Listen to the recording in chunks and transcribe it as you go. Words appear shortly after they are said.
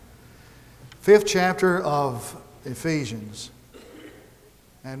5th chapter of Ephesians.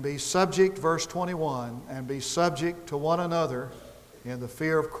 And be subject, verse 21, and be subject to one another in the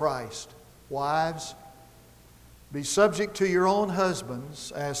fear of Christ. Wives, be subject to your own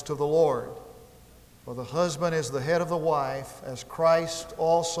husbands as to the Lord. For the husband is the head of the wife, as Christ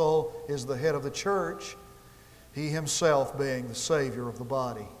also is the head of the church, he himself being the Savior of the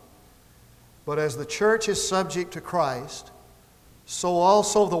body. But as the church is subject to Christ, so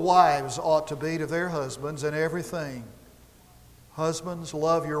also the wives ought to be to their husbands in everything. Husbands,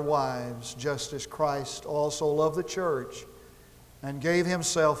 love your wives, just as Christ also loved the church and gave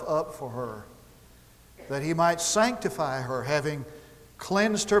himself up for her, that he might sanctify her, having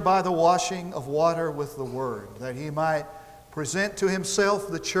cleansed her by the washing of water with the word, that he might present to himself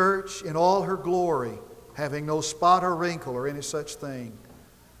the church in all her glory, having no spot or wrinkle or any such thing,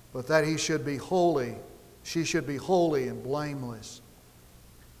 but that she should be holy and blameless.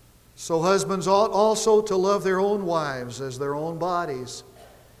 So husbands ought also to love their own wives as their own bodies.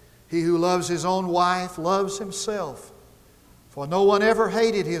 He who loves his own wife loves himself. For no one ever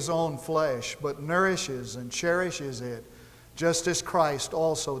hated his own flesh, but nourishes and cherishes it, just as Christ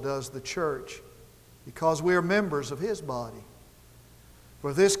also does the church, because we are members of his body.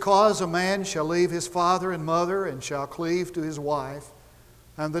 For this cause a man shall leave his father and mother, and shall cleave to his wife,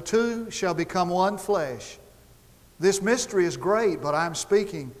 and the two shall become one flesh. This mystery is great, but I'm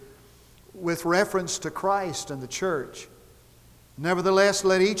speaking with reference to Christ and the church. Nevertheless,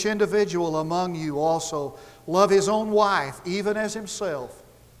 let each individual among you also love his own wife, even as himself,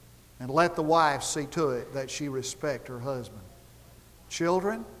 and let the wife see to it that she respect her husband.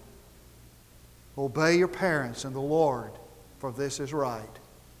 Children, obey your parents in the Lord, for this is right.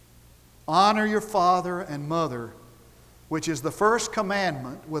 Honor your father and mother, which is the first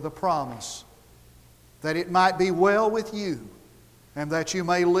commandment with a promise, that it might be well with you, and that you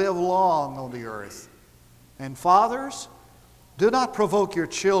may live long on the earth. And fathers, do not provoke your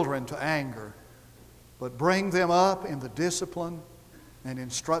children to anger, but bring them up in the discipline and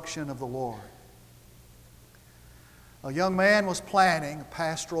instruction of the Lord. A young man was planning a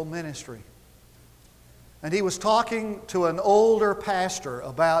pastoral ministry, and he was talking to an older pastor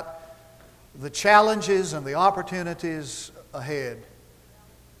about the challenges and the opportunities ahead.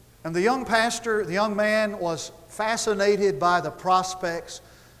 And the young man was fascinated by the prospects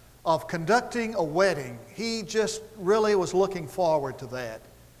of conducting a wedding. He just really was looking forward to that.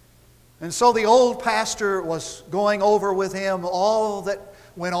 And so the old pastor was going over with him all that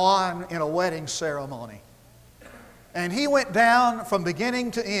went on in a wedding ceremony. And he went down from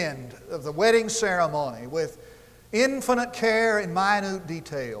beginning to end of the wedding ceremony with infinite care and minute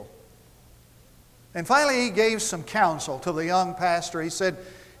detail. And finally he gave some counsel to the young pastor. He said,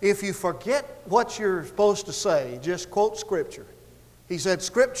 if you forget what you're supposed to say, just quote Scripture. He said,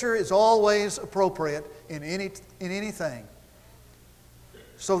 Scripture is always appropriate in anything.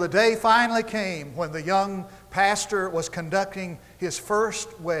 So the day finally came when the young pastor was conducting his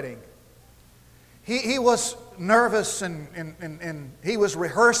first wedding. He was nervous and he was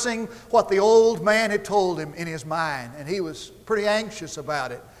rehearsing what the old man had told him in his mind, and he was pretty anxious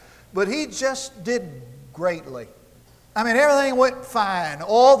about it. But he just did greatly. I mean, everything went fine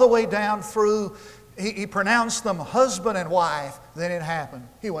all the way down through. He pronounced them husband and wife. Then it happened.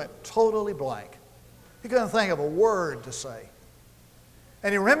 He went totally blank. He couldn't think of a word to say.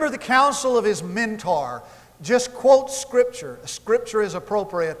 And he remembered the counsel of his mentor. Just quote Scripture. Scripture is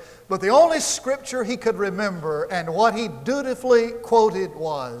appropriate. But the only Scripture he could remember and what he dutifully quoted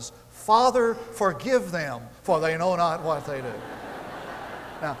was, Father, forgive them, for they know not what they do.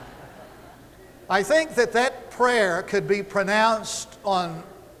 Now, I think that prayer could be pronounced on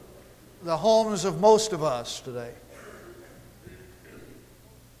the homes of most of us today.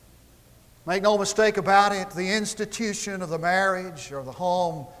 Make no mistake about it, the institution of the marriage or the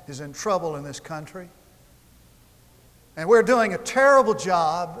home is in trouble in this country. And we're doing a terrible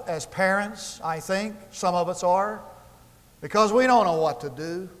job as parents, I think, some of us are, because we don't know what to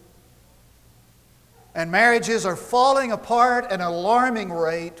do. And marriages are falling apart at an alarming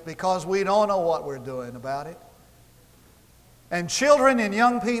rate because we don't know what we're doing about it. And children and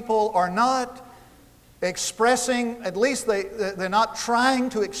young people are not expressing, at least they're not trying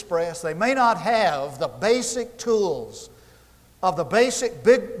to express, they may not have the basic tools of the basic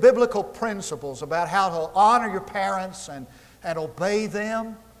biblical principles about how to honor your parents and obey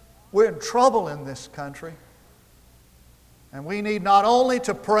them. We're in trouble in this country. And we need not only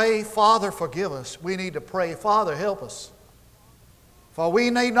to pray, Father, forgive us. We need to pray, Father, help us. For we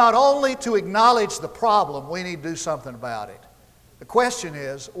need not only to acknowledge the problem, we need to do something about it. The question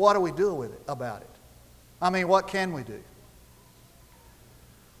is, what do we do about it? I mean, what can we do?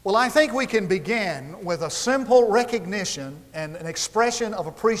 Well, I think we can begin with a simple recognition and an expression of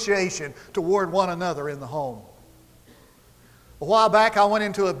appreciation toward one another in the home. A while back, I went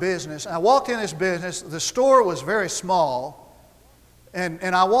into a business. I walked in this business. The store was very small.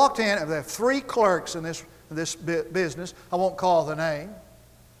 And I walked in, and there were 3 clerks in this business. I won't call the name.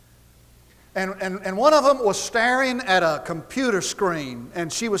 And one of them was staring at a computer screen.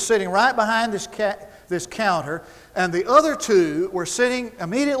 And she was sitting right behind this counter. And the other 2 were sitting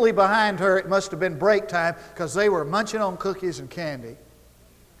immediately behind her. It must have been break time because they were munching on cookies and candy.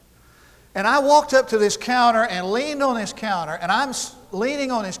 And I walked up to this counter and leaned on this counter, and I'm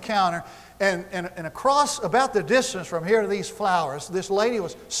leaning on this counter, and across about the distance from here to these flowers, this lady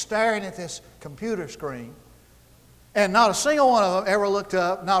was staring at this computer screen. And not a single one of them ever looked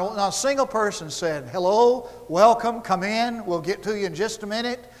up. Not a single person said, "Hello, welcome, come in, we'll get to you in just a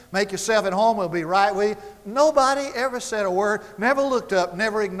minute. Make yourself at home, we'll be right with you." Nobody ever said a word, never looked up,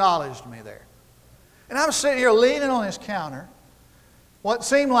 never acknowledged me there. And I was sitting here leaning on this counter. What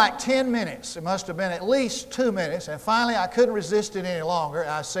seemed like 10 minutes, it must have been at least 2 minutes, and finally I couldn't resist it any longer.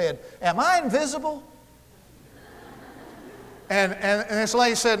 I said, "Am I invisible?" And this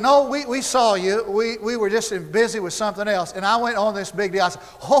lady said, "No, we saw you. We were just busy with something else." And I went on this big deal. I said,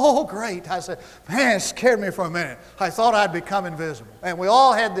 "Oh, great." I said, "Man, it scared me for a minute. I thought I'd become invisible." And we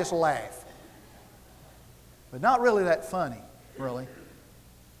all had this laugh. But not really that funny, really.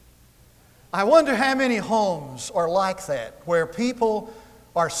 I wonder how many homes are like that, where people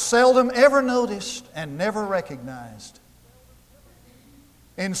are seldom ever noticed and never recognized.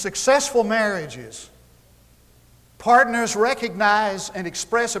 In successful marriages, partners recognize and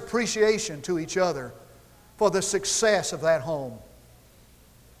express appreciation to each other for the success of that home.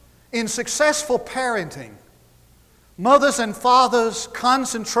 In successful parenting, mothers and fathers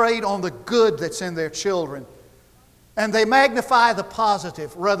concentrate on the good that's in their children, and they magnify the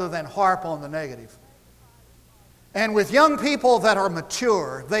positive rather than harp on the negative. And with young people that are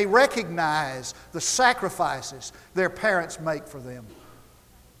mature, they recognize the sacrifices their parents make for them.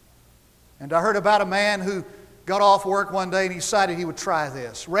 And I heard about a man who got off work one day and he decided he would try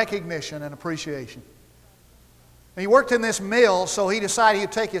this, recognition and appreciation. And he worked in this mill, so he decided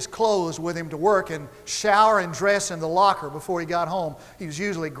he'd take his clothes with him to work and shower and dress in the locker before he got home. He was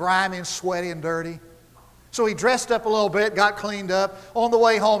usually grimy and sweaty and dirty. So he dressed up a little bit, got cleaned up. On the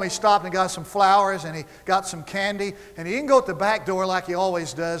way home, he stopped and got some flowers and he got some candy. And he didn't go to the back door like he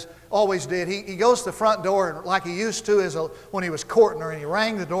always did. He goes to the front door like he used to when he was courting her, and he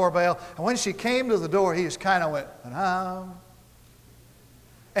rang the doorbell. And when she came to the door, he just kind of went,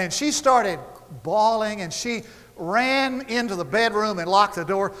 and she started bawling, and she ran into the bedroom and locked the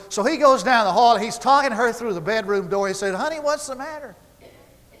door. So he goes down the hall. He's talking to her through the bedroom door. He said, "Honey, what's the matter?"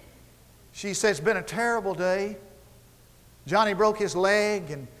 She said, "It's been a terrible day. Johnny broke his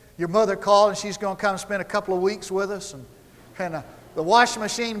leg, and your mother called, and she's going to come spend a couple of weeks with us. And the washing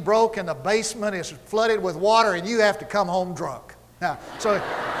machine broke, and the basement is flooded with water, and you have to come home drunk." Now, so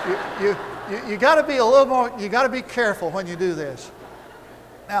you got to be a little more. You got to be careful when you do this.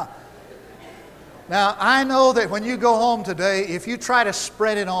 Now, I know that when you go home today, if you try to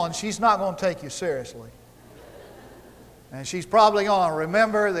spread it on, she's not going to take you seriously. And she's probably going to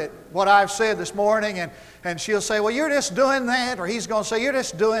remember that what I've said this morning, and she'll say, "Well, you're just doing that," or he's going to say, "You're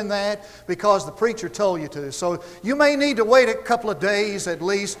just doing that because the preacher told you to." So you may need to wait a couple of days at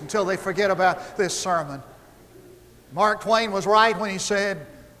least until they forget about this sermon. Mark Twain was right when he said,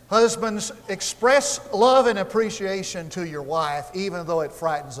 "Husbands, express love and appreciation to your wife, even though it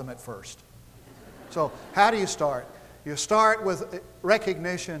frightens them at first." So how do you start? You start with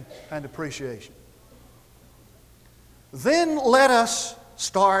recognition and appreciation. Then let us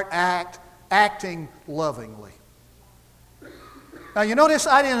start acting lovingly. Now you notice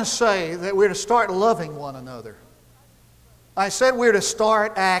I didn't say that we're to start loving one another. I said we're to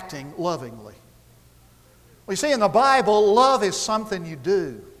start acting lovingly. Well, you see, in the Bible, love is something you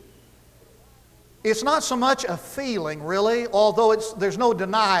do. It's not so much a feeling, really, although there's no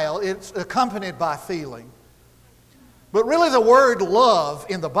denial. It's accompanied by feeling. But really the word love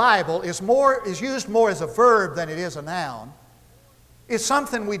in the Bible is used more as a verb than it is a noun. It's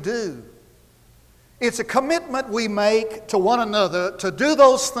something we do. It's a commitment we make to one another to do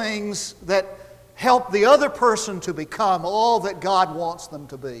those things that help the other person to become all that God wants them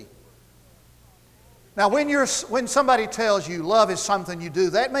to be. Now when somebody tells you love is something you do,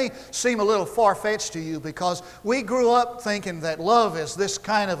 that may seem a little far-fetched to you because we grew up thinking that love is this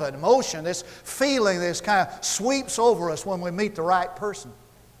kind of an emotion, this feeling that kind of sweeps over us when we meet the right person.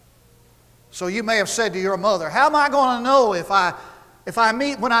 So you may have said to your mother, "How am I going to know if I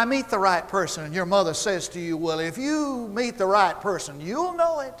when I meet the right person, and your mother says to you, well, if you meet the right person, you'll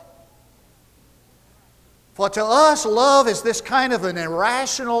know it. For to us, love is this kind of an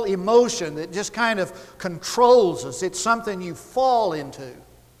irrational emotion that just kind of controls us. It's something you fall into.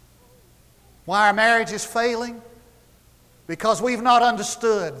 Why our marriage is failing? Because we've not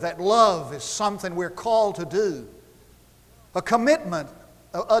understood that love is something we're called to do. A commitment,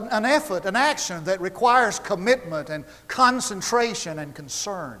 an effort, an action that requires commitment and concentration and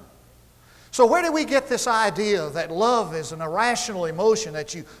concern. So where do we get this idea that love is an irrational emotion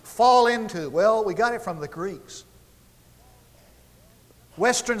that you fall into? Well, we got it from the Greeks.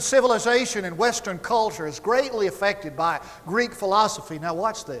 Western civilization and Western culture is greatly affected by Greek philosophy. Now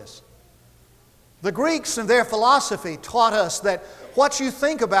watch this. The Greeks in their philosophy taught us that what you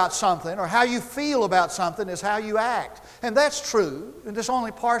think about something or how you feel about something is how you act. And that's true, and it's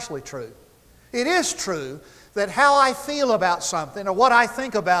only partially true. It is true that how I feel about something or what I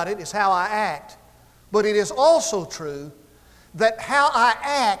think about it is how I act. But it is also true that how I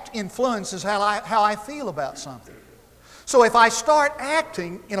act influences how I feel about something. So if I start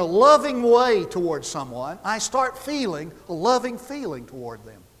acting in a loving way towards someone, I start feeling a loving feeling toward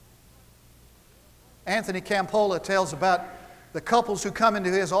them. Anthony Campola tells about the couples who come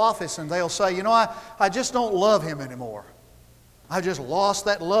into his office and they'll say, you know, I just don't love him anymore. I just lost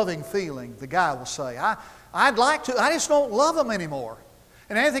that loving feeling, the guy will say. I'd like to, I just don't love him anymore.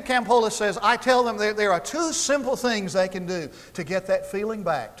 And Anthony Campola says, I tell them there are two simple things they can do to get that feeling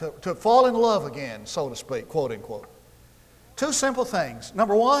back, to fall in love again, so to speak, quote unquote. Two simple things.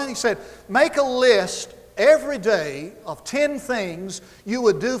 Number one, he said, make a list every day of 10 things you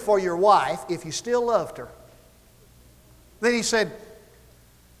would do for your wife if you still loved her. Then he said,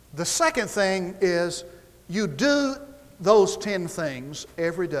 the second thing is you do those 10 things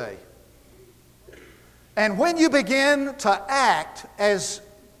every day. And when you begin to act as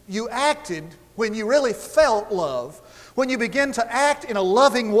you acted when you really felt love, when you begin to act in a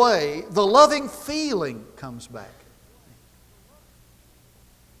loving way, the loving feeling comes back.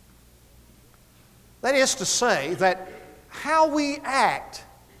 That is to say that how we act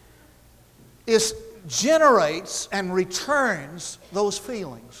generates and returns those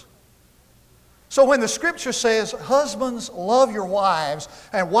feelings. So when the Scripture says, husbands, love your wives,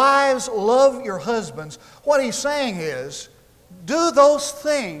 and wives, love your husbands, what he's saying is, do those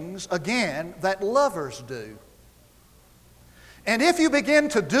things again that lovers do. And if you begin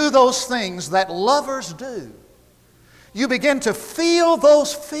to do those things that lovers do, you begin to feel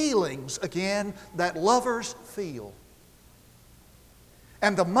those feelings again that lovers feel.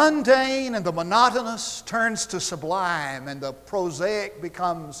 And the mundane and the monotonous turns to sublime, and the prosaic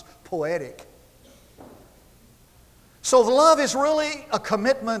becomes poetic. So love is really a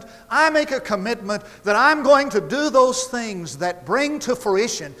commitment. I make a commitment that I'm going to do those things that bring to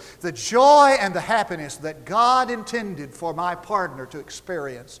fruition the joy and the happiness that God intended for my partner to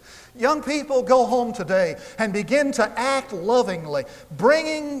experience. Young people, go home today and begin to act lovingly.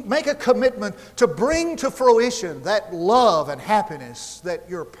 Make a commitment to bring to fruition that love and happiness that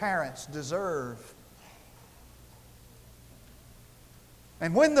your parents deserve.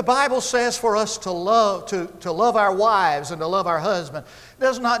 And when the Bible says for us to love our wives and to love our husband, it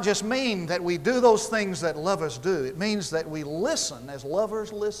does not just mean that we do those things that lovers do. It means that we listen as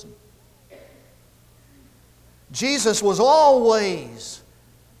lovers listen. Jesus was always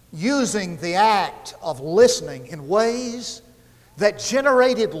using the act of listening in ways that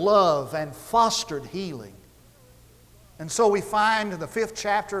generated love and fostered healing. And so we find in the 5th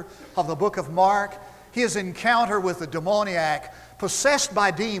chapter of the book of Mark, his encounter with the demoniac possessed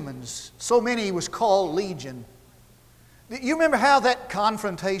by demons. So many he was called Legion. You remember how that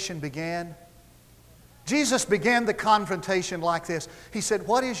confrontation began? Jesus began the confrontation like this. He said,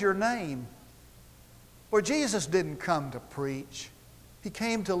 "What is your name?" Well, Jesus didn't come to preach. He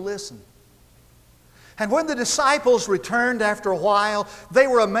came to listen. And when the disciples returned after a while, they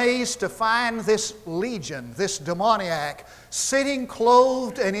were amazed to find this legion, this demoniac, sitting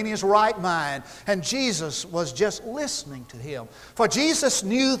clothed and in his right mind. And Jesus was just listening to him. For Jesus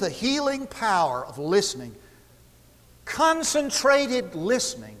knew the healing power of listening. Concentrated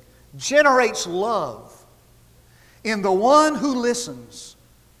listening generates love in the one who listens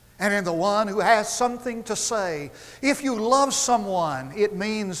and in the one who has something to say. If you love someone, it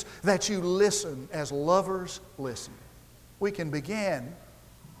means that you listen as lovers listen. We can begin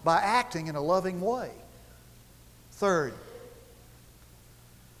by acting in a loving way. Third,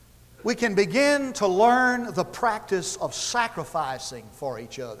 we can begin to learn the practice of sacrificing for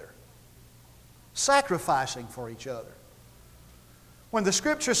each other. Sacrificing for each other. When the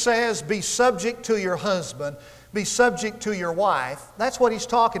Scripture says, be subject to your husband, be subject to your wife, that's what he's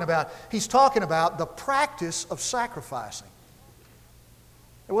talking about. He's talking about the practice of sacrificing.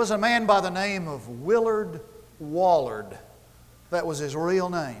 There was a man by the name of Willard Wallard. That was his real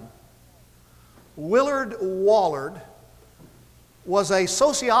name. Willard Wallard was a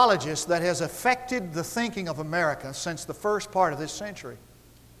sociologist that has affected the thinking of America since the first part of this century.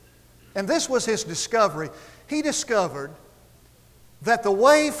 And this was his discovery. He discovered that the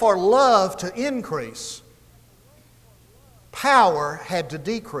way for love to increase, power had to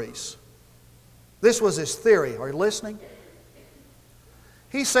decrease. This was his theory. Are you listening?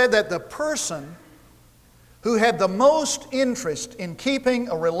 He said that the person who had the most interest in keeping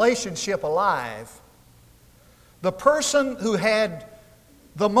a relationship alive, the person who had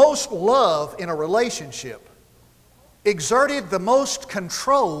the most love in a relationship, exerted the most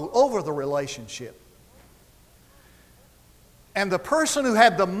control over the relationship. And the person who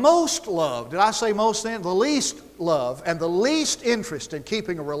had the most love, did I say most? The least love and the least interest in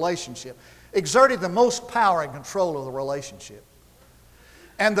keeping a relationship, exerted the most power and control of the relationship.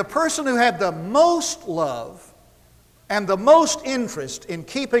 And the person who had the most love and the most interest in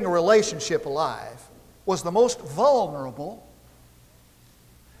keeping a relationship alive was the most vulnerable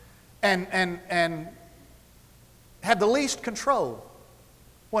and had the least control.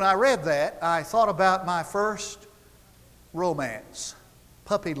 When I read that, I thought about my first romance,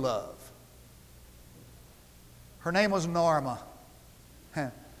 puppy love. Her name was Norma.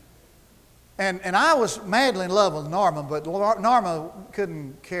 And I was madly in love with Norma, but Norma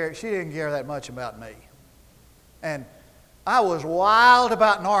couldn't care. She didn't care that much about me. And I was wild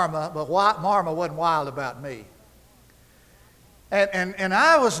about Norma, but Norma wasn't wild about me. And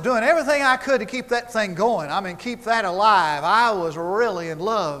I was doing everything I could to keep that thing going. I mean, keep that alive. I was really in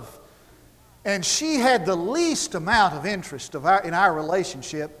love. And she had the least amount of interest in our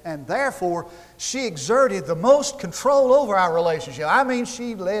relationship, and therefore she exerted the most control over our relationship. I mean,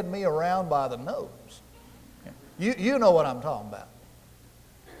 she led me around by the nose. You know what I'm talking about.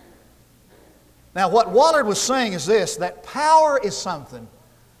 Now, what Wallard was saying is this, that power is something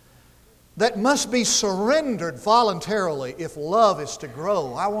that must be surrendered voluntarily if love is to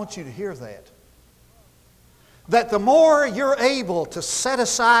grow. I want you to hear that. That the more you're able to set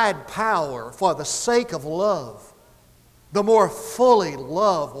aside power for the sake of love, the more fully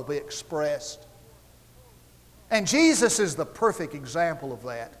love will be expressed. And Jesus is the perfect example of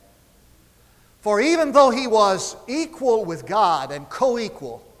that. For even though He was equal with God and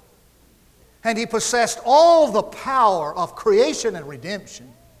co-equal, and He possessed all the power of creation and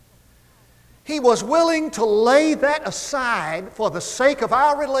redemption, He was willing to lay that aside for the sake of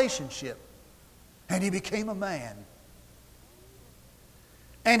our relationship. And He became a man.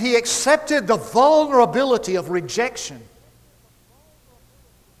 And He accepted the vulnerability of rejection.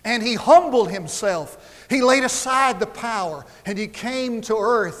 And He humbled Himself. He laid aside the power and He came to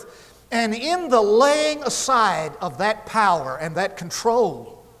earth. And in the laying aside of that power and that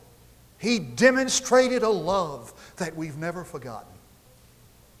control, He demonstrated a love that we've never forgotten.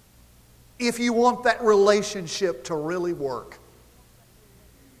 If you want that relationship to really work,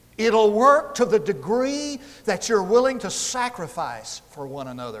 it'll work to the degree that you're willing to sacrifice for one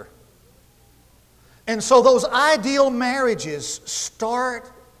another. And so those ideal marriages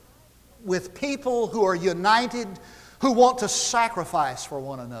start with people who are united, who want to sacrifice for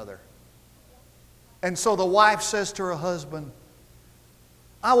one another. And so the wife says to her husband,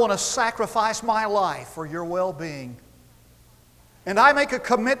 I want to sacrifice my life for your well-being. And I make a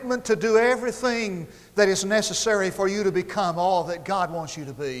commitment to do everything that is necessary for you to become all that God wants you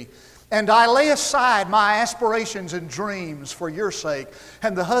to be. And I lay aside my aspirations and dreams for your sake.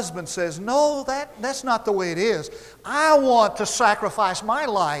 And the husband says, no, that's not the way it is. I want to sacrifice my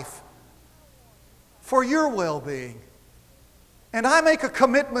life for your well-being. And I make a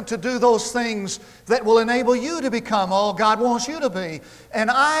commitment to do those things that will enable you to become all God wants you to be. And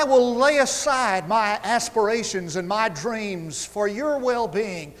I will lay aside my aspirations and my dreams for your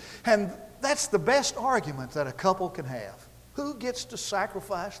well-being. And that's the best argument that a couple can have. Who gets to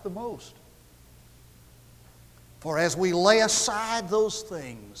sacrifice the most? For as we lay aside those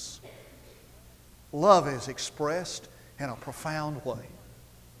things, love is expressed in a profound way.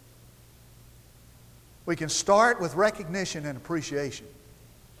 We can start with recognition and appreciation.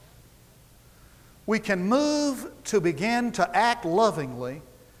 We can move to begin to act lovingly,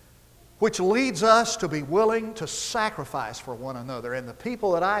 which leads us to be willing to sacrifice for one another. And the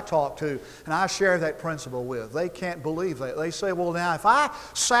people that I talk to, and I share that principle with, they can't believe that. They say, well, now, if I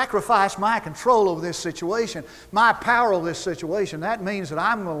sacrifice my control over this situation, my power over this situation, that means that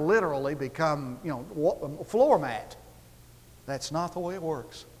I'm going to literally become, a floor mat. That's not the way it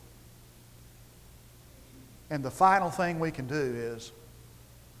works. And the final thing we can do is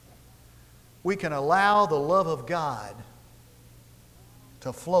we can allow the love of God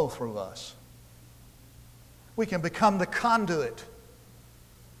to flow through us. We can become the conduit.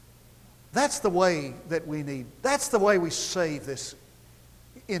 That's the way that we need. That's the way we save this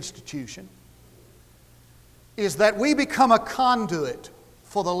institution. Is that we become a conduit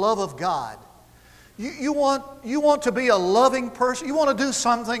for the love of God. You want to be a loving person? You want to do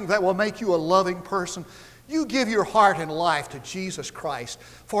something that will make you a loving person? You give your heart and life to Jesus Christ.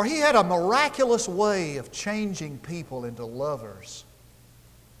 For He had a miraculous way of changing people into lovers.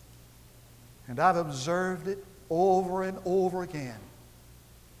 And I've observed it over and over again.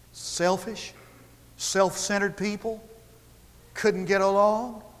 Selfish, self-centered people couldn't get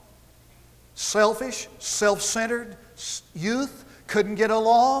along. Selfish, self-centered youth couldn't get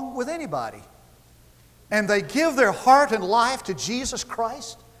along with anybody. And they give their heart and life to Jesus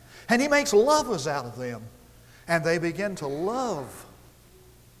Christ, and He makes lovers out of them. And they begin to love.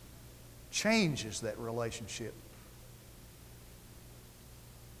 Changes that relationship.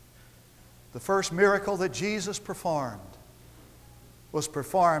 The first miracle that Jesus performed was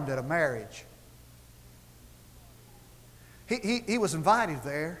performed at a marriage. He was invited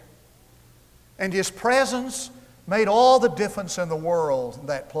there, and His presence made all the difference in the world in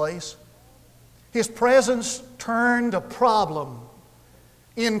that place. His presence turned a problem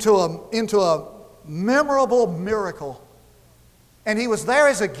into a memorable miracle. And He was there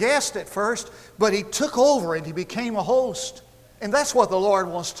as a guest at first, but He took over and He became a host. And that's what the Lord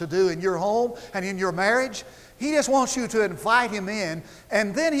wants to do in your home and in your marriage. He just wants you to invite Him in,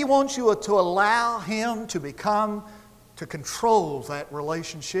 and then He wants you to allow Him to control that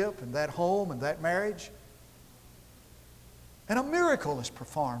relationship and that home and that marriage. And a miracle is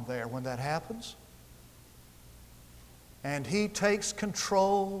performed there when that happens. And He takes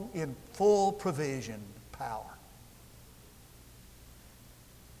control in full provision, power.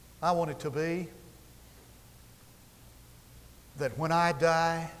 I want it to be that when I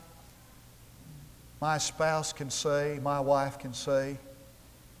die, my spouse can say, my wife can say,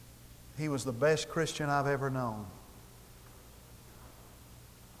 he was the best Christian I've ever known.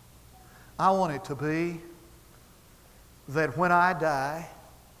 I want it to be that when I die,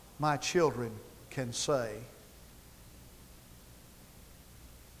 my children can say,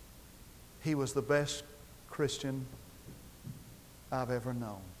 he was the best Christian I've ever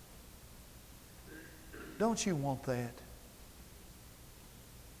known. Don't you want that?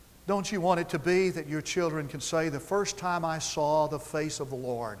 Don't you want it to be that your children can say, the first time I saw the face of the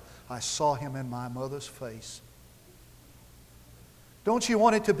Lord, I saw Him in my mother's face? Don't you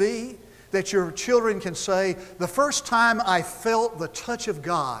want it to be that your children can say, the first time I felt the touch of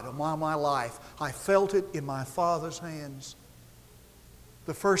God upon my life, I felt it in my Father's hands?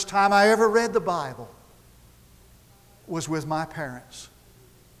 The first time I ever read the Bible was with my parents.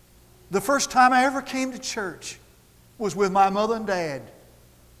 The first time I ever came to church was with my mother and dad.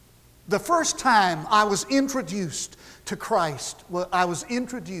 The first time I was introduced to Christ, I was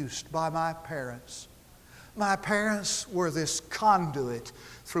introduced by my parents. My parents were this conduit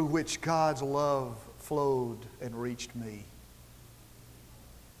through which God's love flowed and reached me.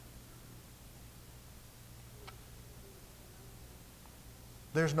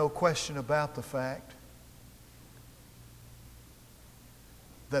 There's no question about the fact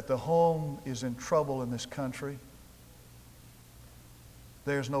that the home is in trouble in this country.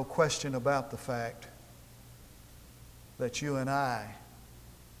 There's no question about the fact that you and I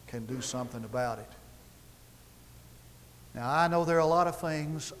can do something about it. Now, I know there are a lot of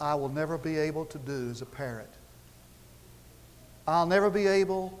things I will never be able to do as a parent. I'll never be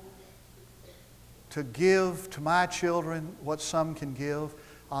able to give to my children what some can give.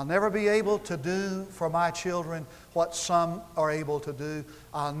 I'll never be able to do for my children what some are able to do.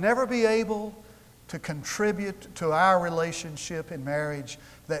 I'll never be able to contribute to our relationship in marriage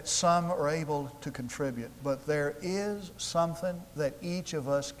that some are able to contribute. But there is something that each of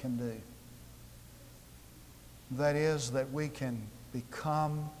us can do. That is that we can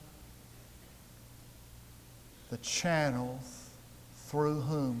become the channel through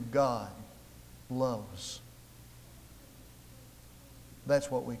whom God loves.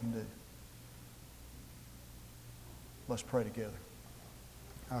 That's what we can do. Let's pray together.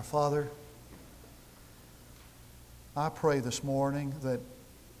 Our Father, I pray this morning that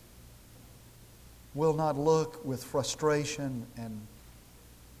we'll not look with frustration and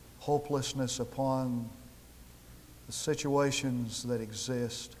hopelessness upon the situations that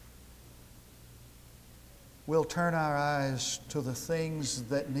exist. We'll turn our eyes to the things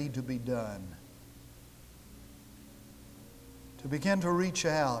that need to be done. to begin to reach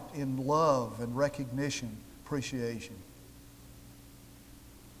out in love and recognition, appreciation,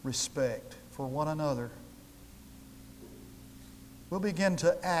 respect for one another. We'll begin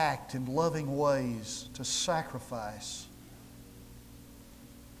to act in loving ways, to sacrifice.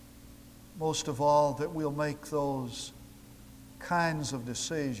 Most of all, that we'll make those kinds of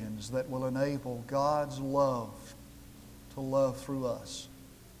decisions that will enable God's love to love through us.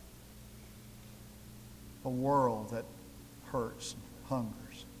 A world that hurts and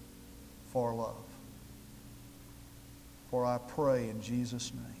hungers for love. For I pray in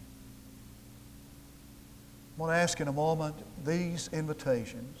Jesus' name. I want to ask in a moment these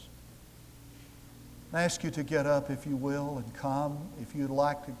invitations. I ask you to get up, if you will, and come if you'd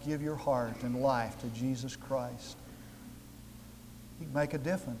like to give your heart and life to Jesus Christ. He can make a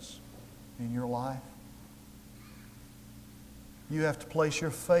difference in your life. You have to place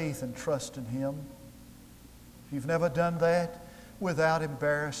your faith and trust in Him. If you've never done that, without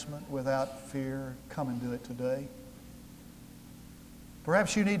embarrassment, without fear, come and do it today.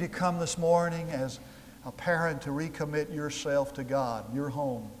 Perhaps you need to come this morning as a parent to recommit yourself to God, your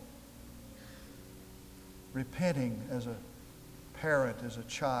home. Repenting as a parent, as a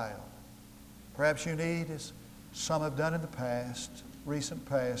child. Perhaps you need, as some have done in the past, recent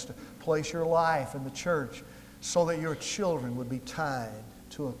past, to place your life in the church so that your children would be tied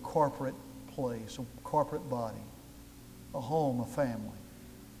to a corporate place, a corporate body, a home, a family.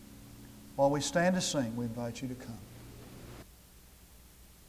 While we stand to sing, we invite you to come.